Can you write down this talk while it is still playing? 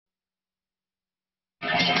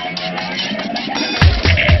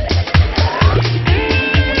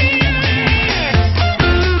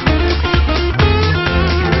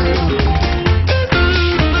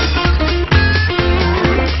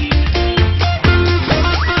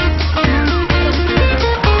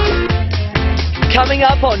Coming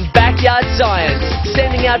up on Backyard Science,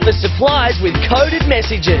 sending out for supplies with coded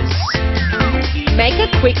messages. Make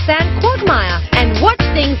a quicksand quagmire and watch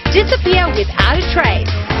things disappear without a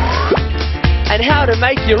trace. And how to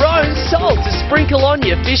make your own salt to sprinkle on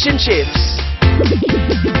your fish and chips.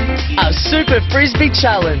 A super frisbee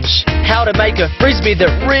challenge. How to make a frisbee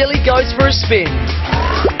that really goes for a spin.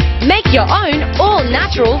 Make your own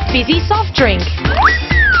all-natural fizzy soft drink.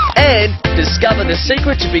 And discover the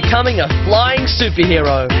secret to becoming a flying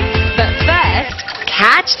superhero. But first,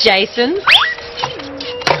 catch Jason.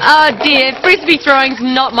 Oh dear, frisbee throwing's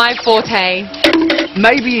not my forte.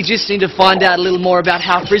 Maybe you just need to find out a little more about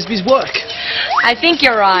how frisbees work. I think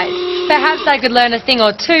you're right. Perhaps I could learn a thing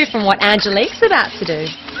or two from what Angelique's about to do.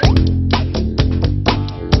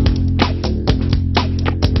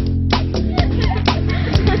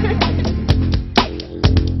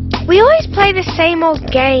 We always play the same old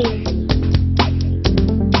game.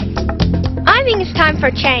 I think it's time for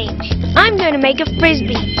a change. I'm going to make a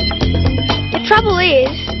frisbee. The trouble is,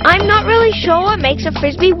 I'm not really sure what makes a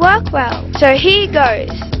frisbee work well. So here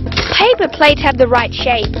goes. Paper plates have the right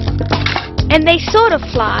shape, and they sort of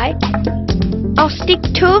fly. I'll stick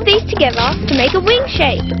two of these together to make a wing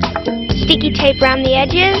shape. Sticky tape around the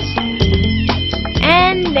edges,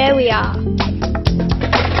 and there we are.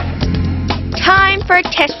 Time for a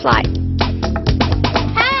test flight.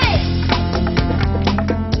 Hey!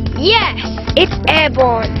 Yes, it's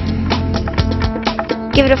airborne.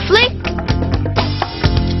 Give it a flick.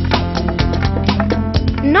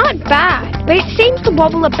 Not bad, but it seems to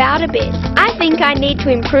wobble about a bit. I think I need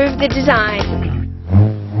to improve the design.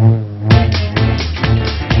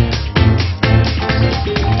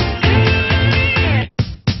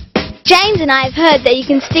 James and I have heard that you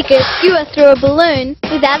can stick a skewer through a balloon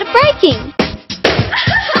without it breaking.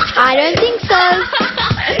 I don't think so.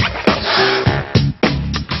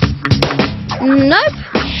 Nope.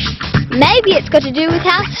 Maybe it's got to do with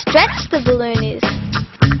how stretched the balloon is.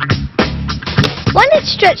 When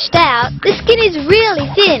it's stretched out, the skin is really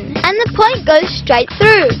thin and the point goes straight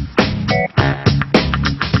through.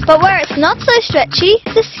 But where it's not so stretchy,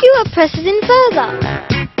 the skewer presses in further.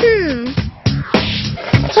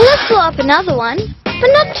 So let's blow up another one,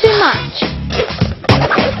 but not too much.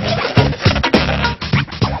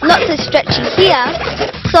 Not so stretchy here,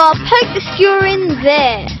 so I'll poke the skewer in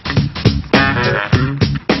there.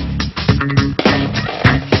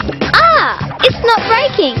 Ah, it's not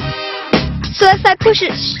breaking. So if I push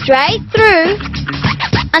it straight through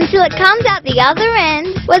until it comes out the other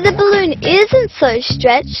end where the balloon isn't so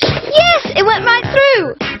stretched, yes, it went right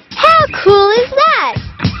through. How cool is that?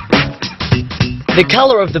 The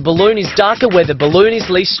colour of the balloon is darker where the balloon is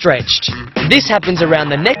least stretched. This happens around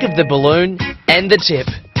the neck of the balloon and the tip.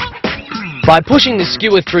 By pushing the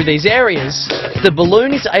skewer through these areas, the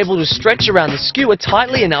balloon is able to stretch around the skewer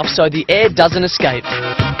tightly enough so the air doesn't escape.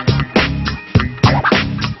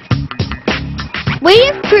 We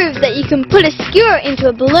have proved that you can put a skewer into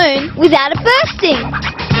a balloon without it bursting.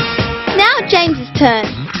 Now James's turn.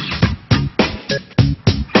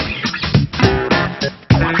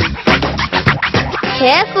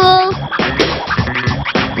 Careful.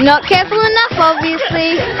 Not careful enough,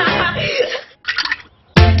 obviously.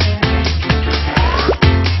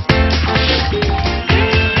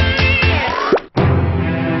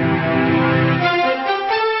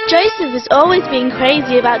 Joseph has always been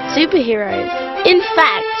crazy about superheroes. In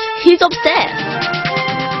fact, he's obsessed.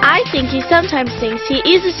 I think he sometimes thinks he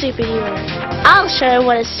is a superhero. I'll show him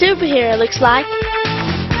what a superhero looks like.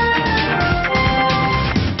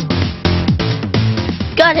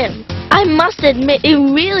 Got him. I must admit, it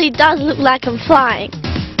really does look like I'm flying.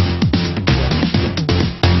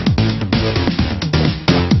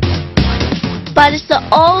 But it's the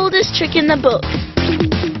oldest trick in the book.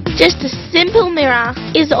 Just a simple mirror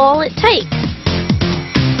is all it takes.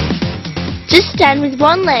 Just stand with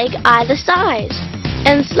one leg either side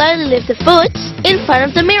and slowly lift the foot in front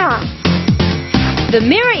of the mirror. The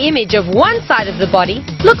mirror image of one side of the body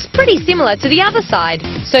looks pretty similar to the other side,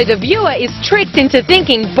 so the viewer is tricked into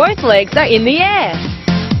thinking both legs are in the air.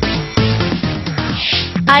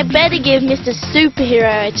 I better give Mr.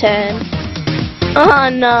 Superhero a turn.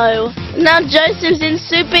 Oh no, now Joseph's in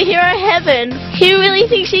superhero heaven. He really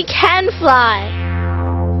thinks he can fly.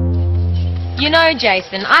 You know,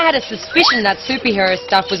 Jason, I had a suspicion that superhero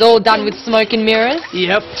stuff was all done with smoke and mirrors.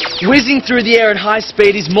 Yep. Whizzing through the air at high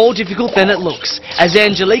speed is more difficult than it looks, as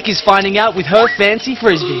Angelique is finding out with her fancy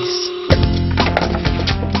frisbees.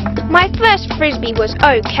 My first frisbee was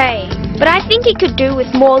okay, but I think it could do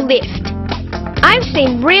with more lift. I've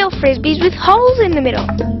seen real frisbees with holes in the middle.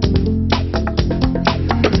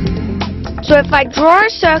 So if I draw a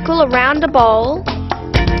circle around a bowl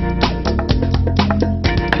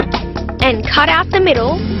and cut out the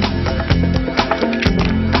middle,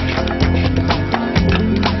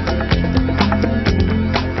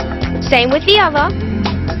 same with the other,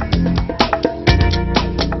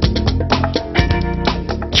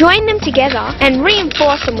 join them together and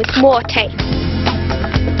reinforce them with more tape.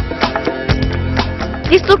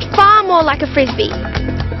 This looks far more like a frisbee,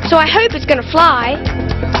 so I hope it's going to fly.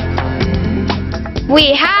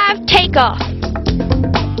 We have takeoff.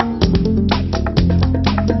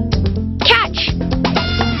 Catch!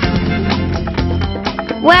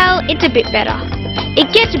 Well, it's a bit better.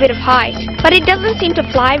 It gets a bit of height, but it doesn't seem to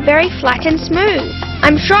fly very flat and smooth.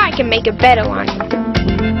 I'm sure I can make a better one.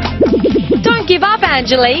 Don't give up,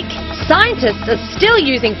 Angelique. Scientists are still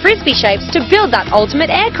using frisbee shapes to build that ultimate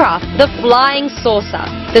aircraft, the flying saucer.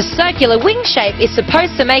 The circular wing shape is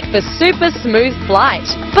supposed to make for super smooth flight.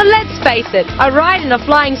 But let's face it, a ride in a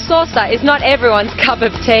flying saucer is not everyone's cup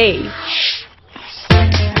of tea.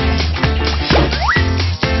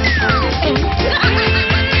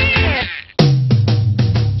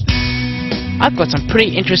 I've got some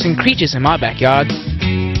pretty interesting creatures in my backyard.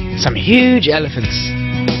 Some huge elephants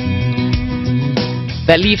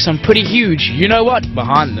that leave some pretty huge you-know-what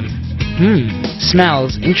behind them.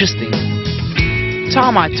 Smells interesting.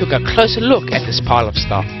 Time I took a closer look at this pile of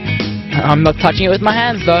stuff. I'm not touching it with my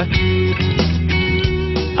hands though.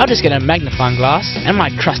 I'll just get a magnifying glass and my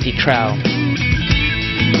trusty trowel.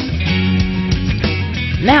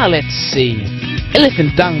 Now let's see.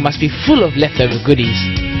 Elephant dung must be full of leftover goodies.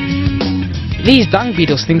 These dung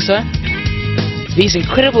beetles think so. These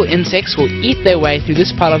incredible insects will eat their way through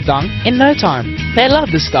this pile of dung in no time. They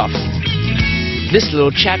love this stuff. This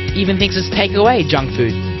little chap even thinks it's takeaway junk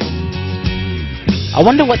food. I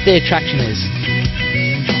wonder what their attraction is.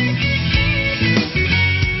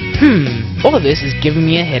 All of this is giving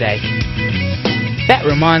me a headache. That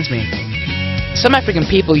reminds me. Some African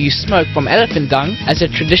people use smoke from elephant dung as a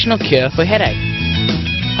traditional cure for headache.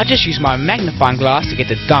 I just use my magnifying glass to get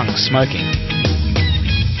the dung smoking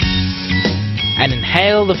and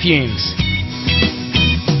inhale the fumes.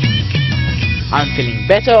 I'm feeling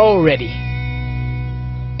better already.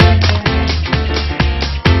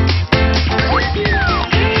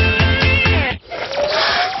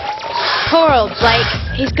 Poor old Blake.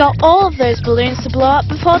 He's got all of those balloons to blow up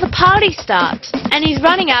before the party starts, and he's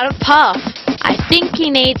running out of puff. I think he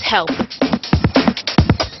needs help.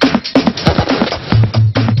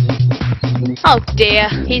 Oh dear,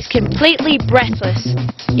 he's completely breathless.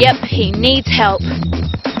 Yep, he needs help.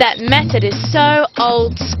 That method is so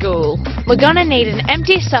old school. We're gonna need an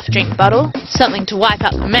empty soft drink bottle, something to wipe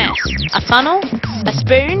up the mess, a funnel, a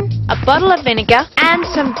spoon, a bottle of vinegar, and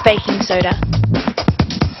some baking soda.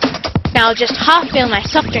 Now I'll just half fill my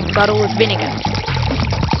soft drink bottle with vinegar.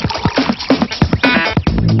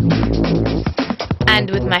 And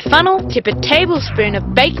with my funnel, tip a tablespoon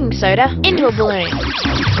of baking soda into a balloon.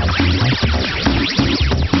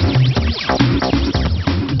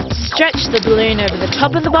 Stretch the balloon over the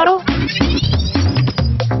top of the bottle.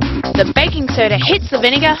 The baking soda hits the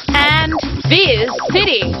vinegar and Fizz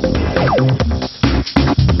City!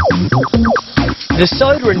 The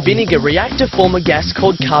soda and vinegar react to form a gas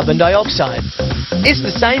called carbon dioxide. It's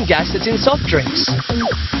the same gas that's in soft drinks.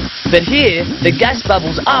 But here, the gas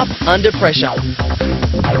bubbles up under pressure.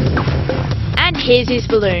 And here's his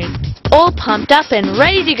balloon, all pumped up and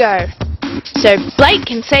ready to go. So Blake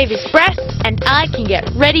can save his breath and I can get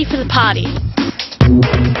ready for the party.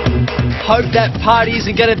 Hope that party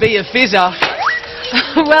isn't going to be a fizzer.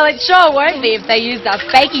 Well, it sure won't be if they use that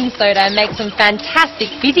baking soda and make some fantastic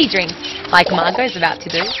fizzy drinks, like Margot's about to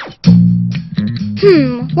do.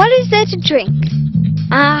 What is there to drink?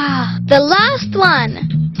 Ah, the last one.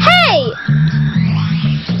 Hey!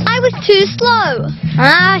 I was too slow.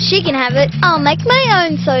 Ah, she can have it. I'll make my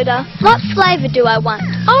own soda. What flavour do I want?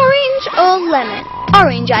 Orange or lemon?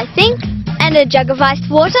 Orange, I think. And a jug of iced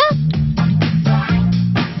water?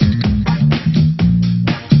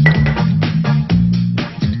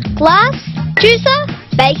 Glass, juicer,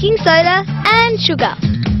 baking soda, and sugar.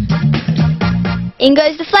 In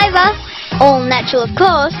goes the flavour. All natural, of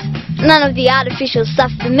course. None of the artificial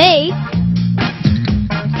stuff for me.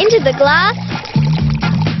 Into the glass.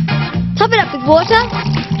 Top it up with water.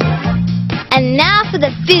 And And now for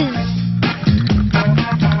the fizz.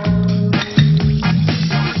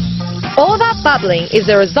 All that bubbling is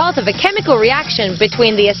the result of a chemical reaction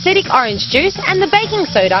between the acidic orange juice and the baking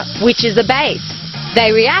soda, which is the base.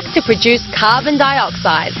 They react to produce carbon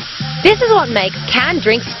dioxide. This is what makes canned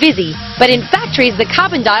drinks fizzy, but in factories the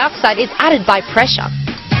carbon dioxide is added by pressure.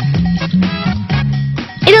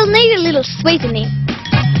 It'll need a little sweetening.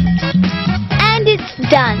 And it's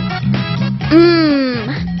done.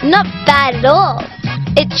 Not bad at all.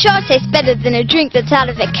 It sure tastes better than a drink that's out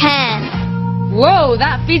of a can. Whoa,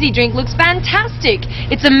 that fizzy drink looks fantastic!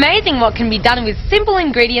 It's amazing what can be done with simple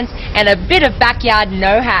ingredients and a bit of backyard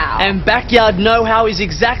know-how. And backyard know-how is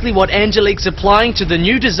exactly what Angelique's applying to the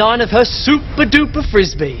new design of her super duper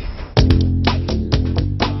frisbee.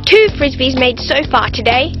 2 frisbees made so far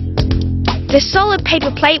today. The solid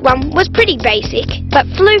paper plate one was pretty basic, but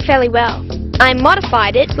flew fairly well. I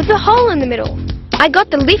modified it with a hole in the middle. I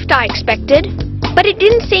got the lift I expected, but it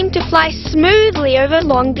didn't seem to fly smoothly over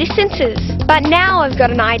long distances. But now I've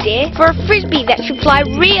got an idea for a frisbee that should fly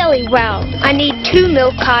really well. I need 2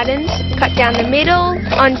 milk cartons, cut down the middle,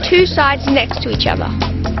 on 2 sides next to each other.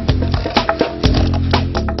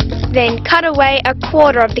 Then cut away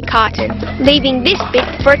 1/4 of the carton, leaving this bit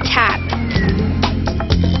for a tab.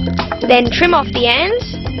 Then trim off the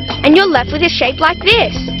ends, and you're left with a shape like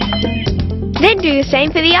this. Then do the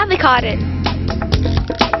same for the other carton.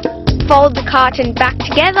 Fold the carton back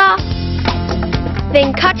together,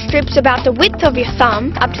 then cut strips about the width of your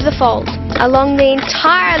thumb up to the fold, along the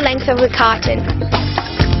entire length of the carton.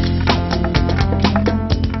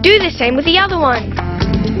 Do the same with the other one.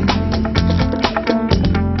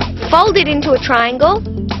 Fold it into a triangle,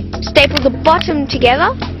 staple the bottom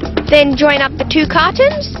together, then join up the 2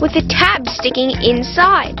 cartons with the tab sticking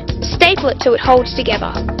inside. Staple it so it holds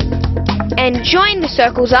together. And join the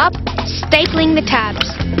circles up, stapling the tabs.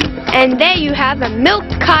 And there you have a milk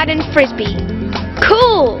carton frisbee.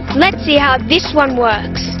 Cool! Let's see how this one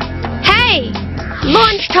works. Hey!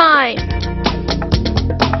 Launch time!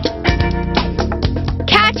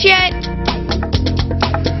 Catch it!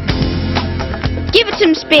 Give it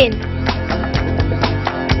some spin.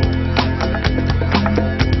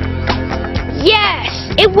 Yes!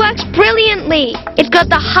 It works brilliantly! It's got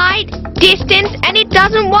the height, distance, and it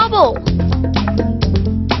doesn't wobble.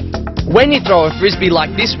 When you throw a frisbee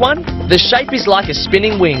like this one, the shape is like a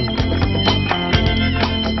spinning wing.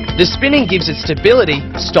 The spinning gives it stability,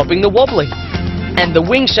 stopping the wobbling. And the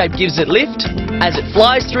wing shape gives it lift as it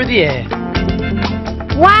flies through the air.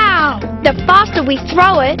 Wow! The faster we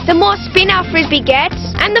throw it, the more spin our frisbee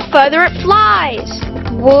gets, and the further it flies.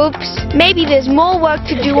 Whoops! Maybe there's more work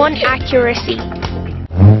to do on accuracy.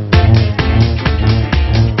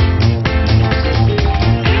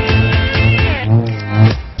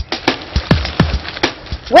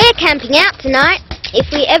 We're camping out tonight, if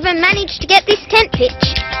we ever manage to get this tent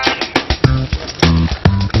pitched.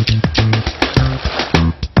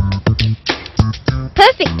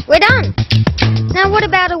 Perfect, we're done. Now what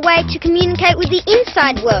about a way to communicate with the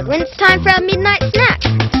inside world when it's time for our midnight snack?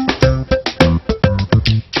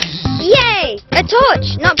 Yay! A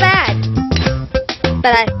torch, not bad.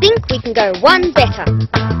 But I think we can go one better.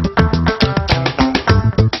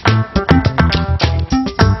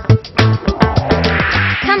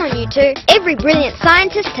 Come on, you two. Every brilliant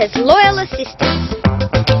scientist has loyal assistants.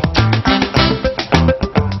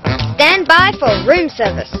 Stand by for room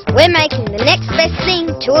service. We're making the next best thing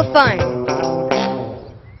to a phone.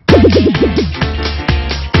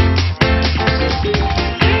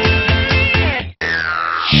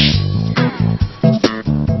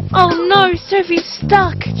 Oh no, Sophie's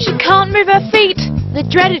stuck. She can't move her feet. The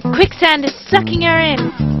dreaded quicksand is sucking her in.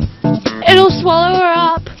 It'll swallow her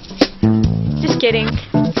up. Just kidding.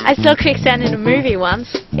 I saw quicksand in a movie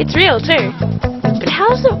once. It's real too. But how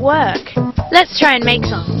does it work? Let's try and make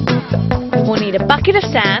some. We'll need a bucket of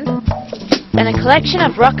sand and a collection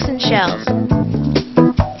of rocks and shells.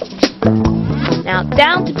 Now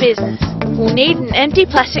down to business. We'll need an empty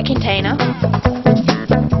plastic container.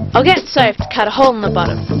 I'll get Soph to cut a hole in the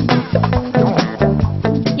bottom.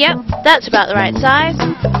 Yep, that's about the right size.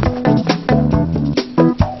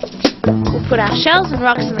 We'll put our shells and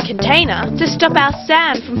rocks in the container to stop our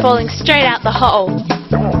sand from falling straight out the hole.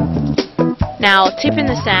 Now I'll tip in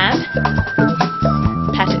the sand,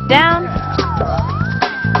 pat it down,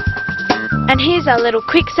 and here's our little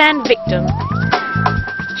quicksand victim.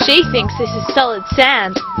 She thinks this is solid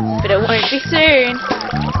sand, but it won't be soon,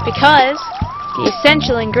 because the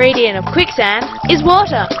essential ingredient of quicksand is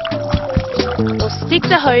water. We'll stick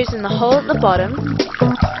the hose in the hole at the bottom.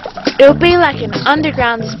 It'll be like an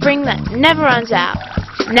underground spring that never runs out.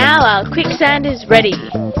 Now our quicksand is ready.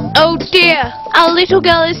 Oh dear, our little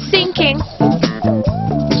girl is sinking.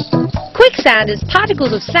 Quicksand is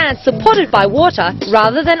particles of sand supported by water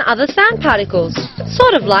rather than other sand particles,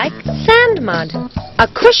 sort of like sand mud. A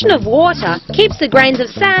cushion of water keeps the grains of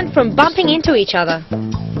sand from bumping into each other.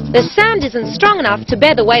 The sand isn't strong enough to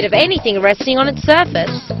bear the weight of anything resting on its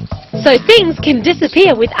surface, so things can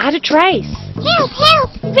disappear without a trace. Help,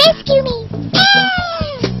 help! Rescue me!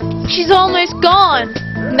 She's almost gone.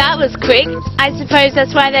 That was quick. I suppose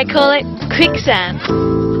that's why they call it quicksand.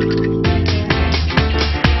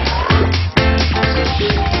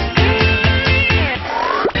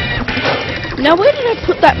 Now where did I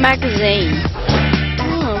put that magazine?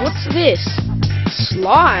 Oh, what's this?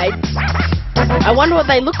 Slides? I wonder what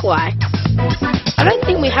they look like. I don't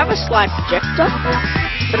think we have a slide projector,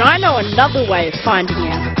 but I know another way of finding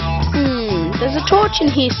out. There's a torch in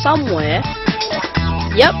here somewhere.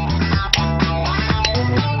 Yep.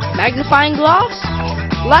 Magnifying glass,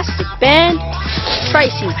 elastic band,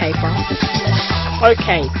 tracing paper.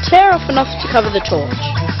 Okay, tear off enough to cover the torch.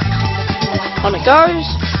 On it goes.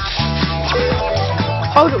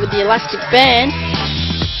 Hold it with the elastic band.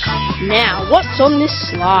 Now, what's on this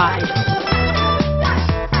slide?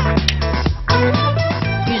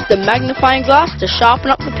 Use the magnifying glass to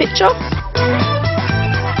sharpen up the picture.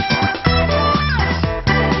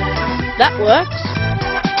 That works.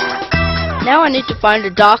 Now I need to find a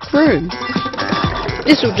dark room.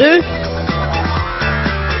 This'll do.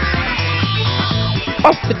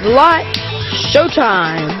 Off with the light.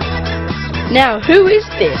 Showtime. Now who is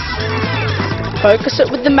this? Focus it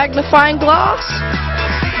with the magnifying glass.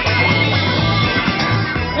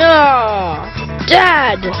 Oh,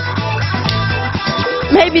 Dad!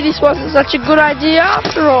 Maybe this wasn't such a good idea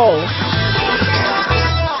after all.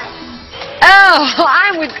 Oh,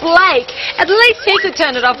 I'm with Blake. At least he could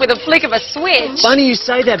turn it off with a flick of a switch. Funny you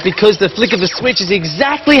say that, because the flick of a switch is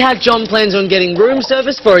exactly how John plans on getting room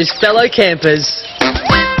service for his fellow campers.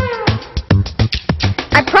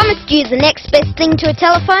 I promised you the next best thing to a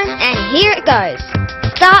telephone, and here it goes.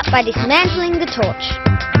 Start by dismantling the torch.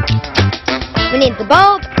 We need the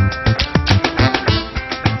bulb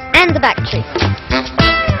and the battery.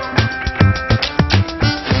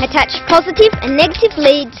 Attach positive and negative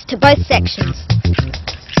leads to both sections.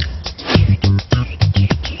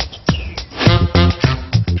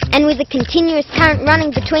 And with a continuous current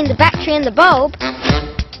running between the battery and the bulb,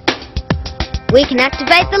 we can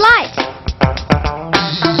activate the light.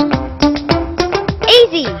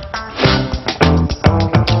 Easy!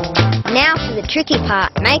 Now for the tricky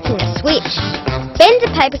part, making a switch. Bend a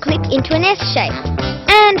paperclip into an S shape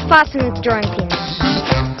and fasten with drawing pins.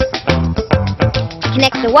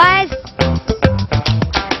 Connect the wires,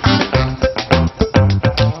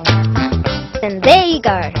 and there you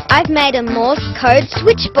go. I've made a Morse code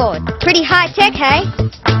switchboard. Pretty high-tech, hey?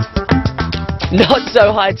 Not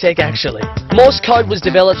so high-tech, actually. Morse code was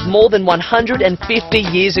developed more than 150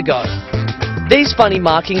 years ago. These funny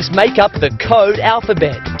markings make up the code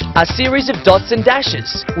alphabet, a series of dots and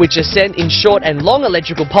dashes, which are sent in short and long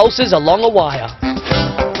electrical pulses along a wire.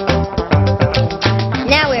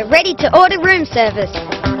 Now we're ready to order room service.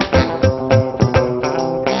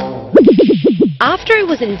 After it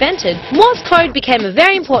was invented, Morse code became a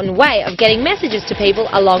very important way of getting messages to people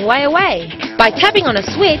a long way away. By tapping on a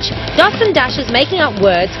switch, dots and dashes making up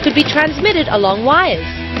words could be transmitted along wires.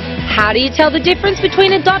 How do you tell the difference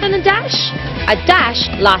between a dot and a dash? A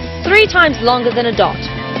dash lasts 3 times longer than a dot.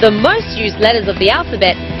 The most used letters of the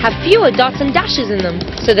alphabet have fewer dots and dashes in them,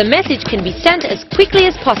 so the message can be sent as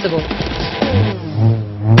quickly as possible.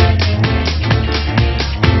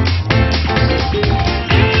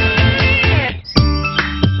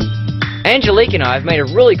 Angelique and I have made a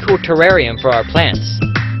really cool terrarium for our plants.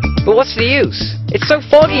 But what's the use? It's so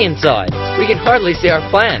foggy inside, we can hardly see our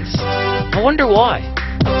plants. I wonder why.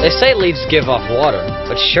 They say leaves give off water,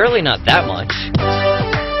 but surely not that much.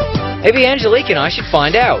 Maybe Angelique and I should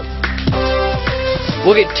find out.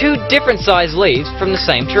 We'll get 2 different sized leaves from the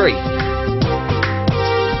same tree.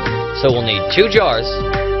 So we'll need 2 jars,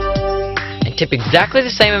 and tip exactly the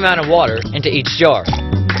same amount of water into each jar.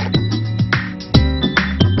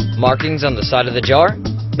 Markings on the side of the jar,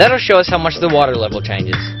 that'll show us how much the water level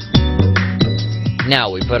changes.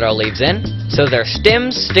 Now we put our leaves in, so their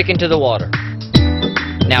stems stick into the water.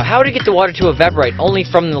 Now how to get the water to evaporate only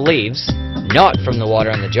from the leaves, not from the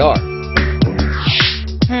water in the jar?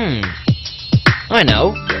 I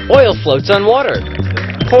know. Oil floats on water.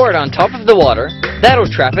 Pour it on top of the water, that'll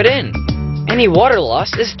trap it in. Any water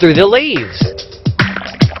loss is through the leaves.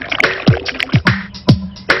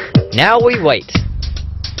 Now we wait.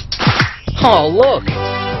 Oh, look!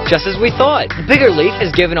 Just as we thought, the bigger leaf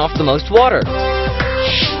has given off the most water.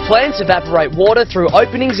 plants evaporate water through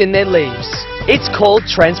openings in their leaves. It's called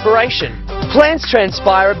transpiration. Plants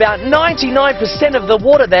transpire about 99% of the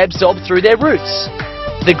water they absorb through their roots.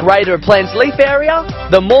 The greater a plant's leaf area,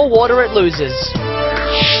 the more water it loses.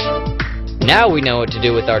 Now we know what to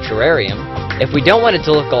do with our terrarium. If we don't want it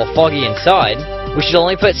to look all foggy inside, we should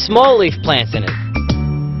only put small leaf plants in it.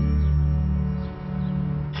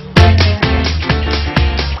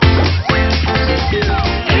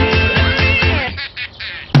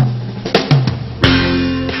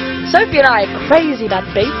 Sophie and I are crazy about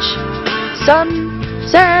the beach. Sun,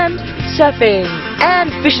 sand, surfing,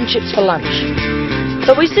 and fish and chips for lunch.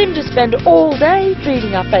 But we seem to spend all day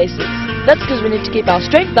feeding our faces. That's because we need to keep our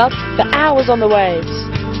strength up for hours on the waves.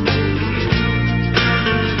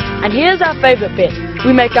 And here's our favourite bit.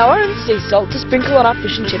 We make our own sea salt to sprinkle on our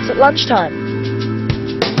fish and chips at lunchtime.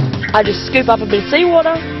 I just scoop up a bit of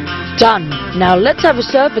seawater. Done. Now let's have a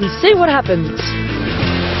surf and see what happens.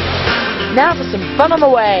 Now for some fun on the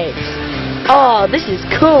waves. Oh, this is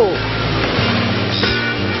cool.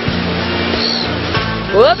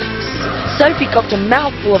 Whoops! Sophie copped a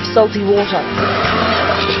mouthful of salty water.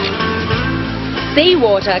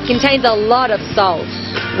 Seawater contains a lot of salt.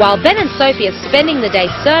 While Ben and Sophie are spending the day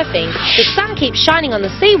surfing, the sun keeps shining on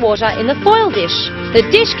the seawater in the foil dish. The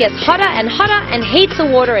dish gets hotter and hotter and heats the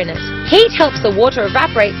water in it. Heat helps the water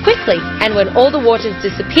evaporate quickly, and when all the water's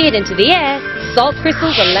disappeared into the air, salt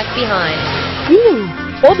crystals are left behind. Ooh,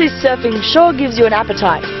 all this surfing sure gives you an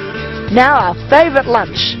appetite. Now our favourite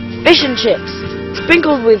lunch, fish and chips,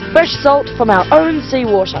 sprinkled with fresh salt from our own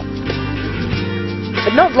seawater.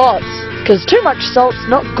 But not lots, because too much salt's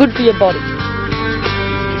not good for your body.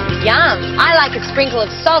 Yum! I like a sprinkle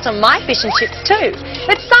of salt on my fish and chips too,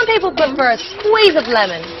 but some people prefer a squeeze of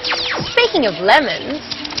lemon. Speaking of lemons...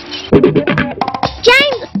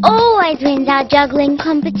 James always wins our juggling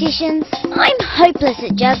competitions. I'm hopeless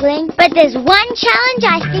at juggling, but there's one challenge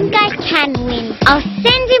I think I can win. I'll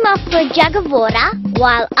send him off for a jug of water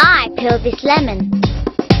while I peel this lemon.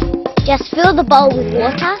 Just fill the bowl with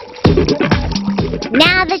water.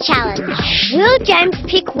 Now the challenge. Will James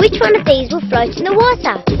pick which one of these will float in the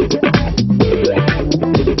water?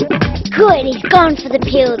 Good, he's gone for the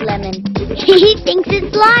peeled lemon. He thinks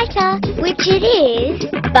it's lighter, which it is,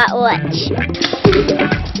 but watch.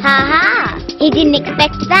 Ha-ha! He didn't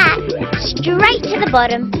expect that. Straight to the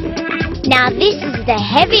bottom. Now this is the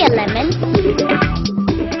heavier lemon,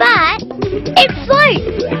 but it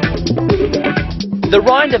floats. The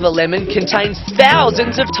rind of a lemon contains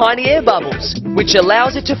thousands of tiny air bubbles, which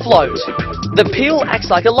allows it to float. The peel acts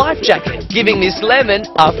like a life jacket, giving this lemon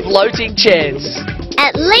a floating chance.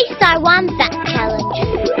 At least I won that challenge.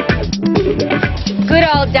 Good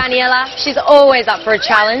old Daniela. She's always up for a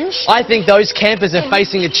challenge. I think those campers are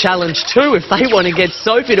facing a challenge too if they want to get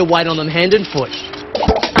Sophie to wait on them hand and foot.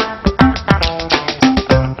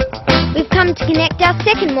 We've come to connect our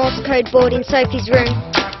second Morse code board in Sophie's room.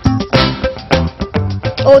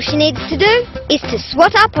 All she needs to do is to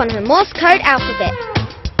swat up on her Morse code alphabet.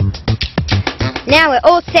 Now we're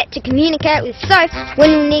all set to communicate with Soph when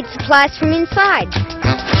we need supplies from inside.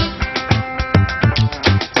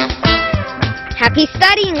 Happy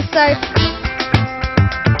studying, Soph.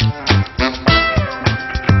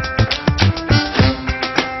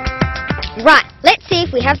 Right, let's see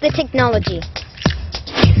if we have the technology.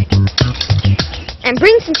 And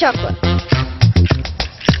bring some chocolate.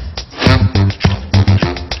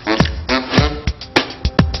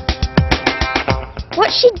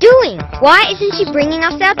 What's she doing? Why isn't she bringing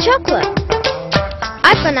us our chocolate?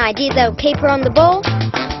 I've got an idea that'll keep her on the ball.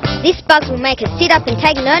 This buzz will make her sit up and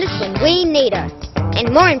take notice when we need her.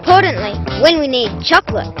 And more importantly, when we need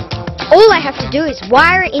chocolate. All I have to do is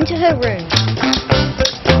wire it into her room.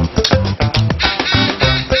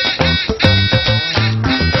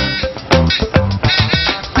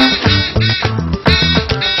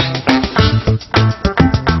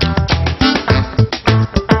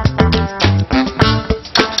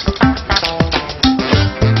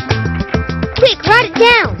 Quick, write it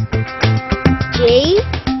down. G-E-T.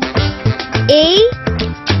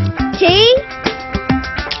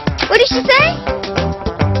 What did she say?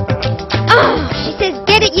 Oh, she says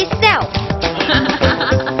get it yourself.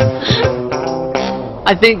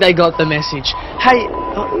 I think they got the message. Hey,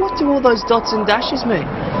 what do all those dots and dashes mean?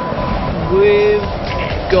 We've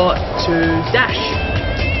got to dash.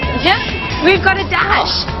 Yep, we've got a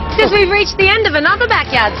dash. Because we've reached the end of another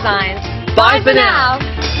backyard science. Bye for now.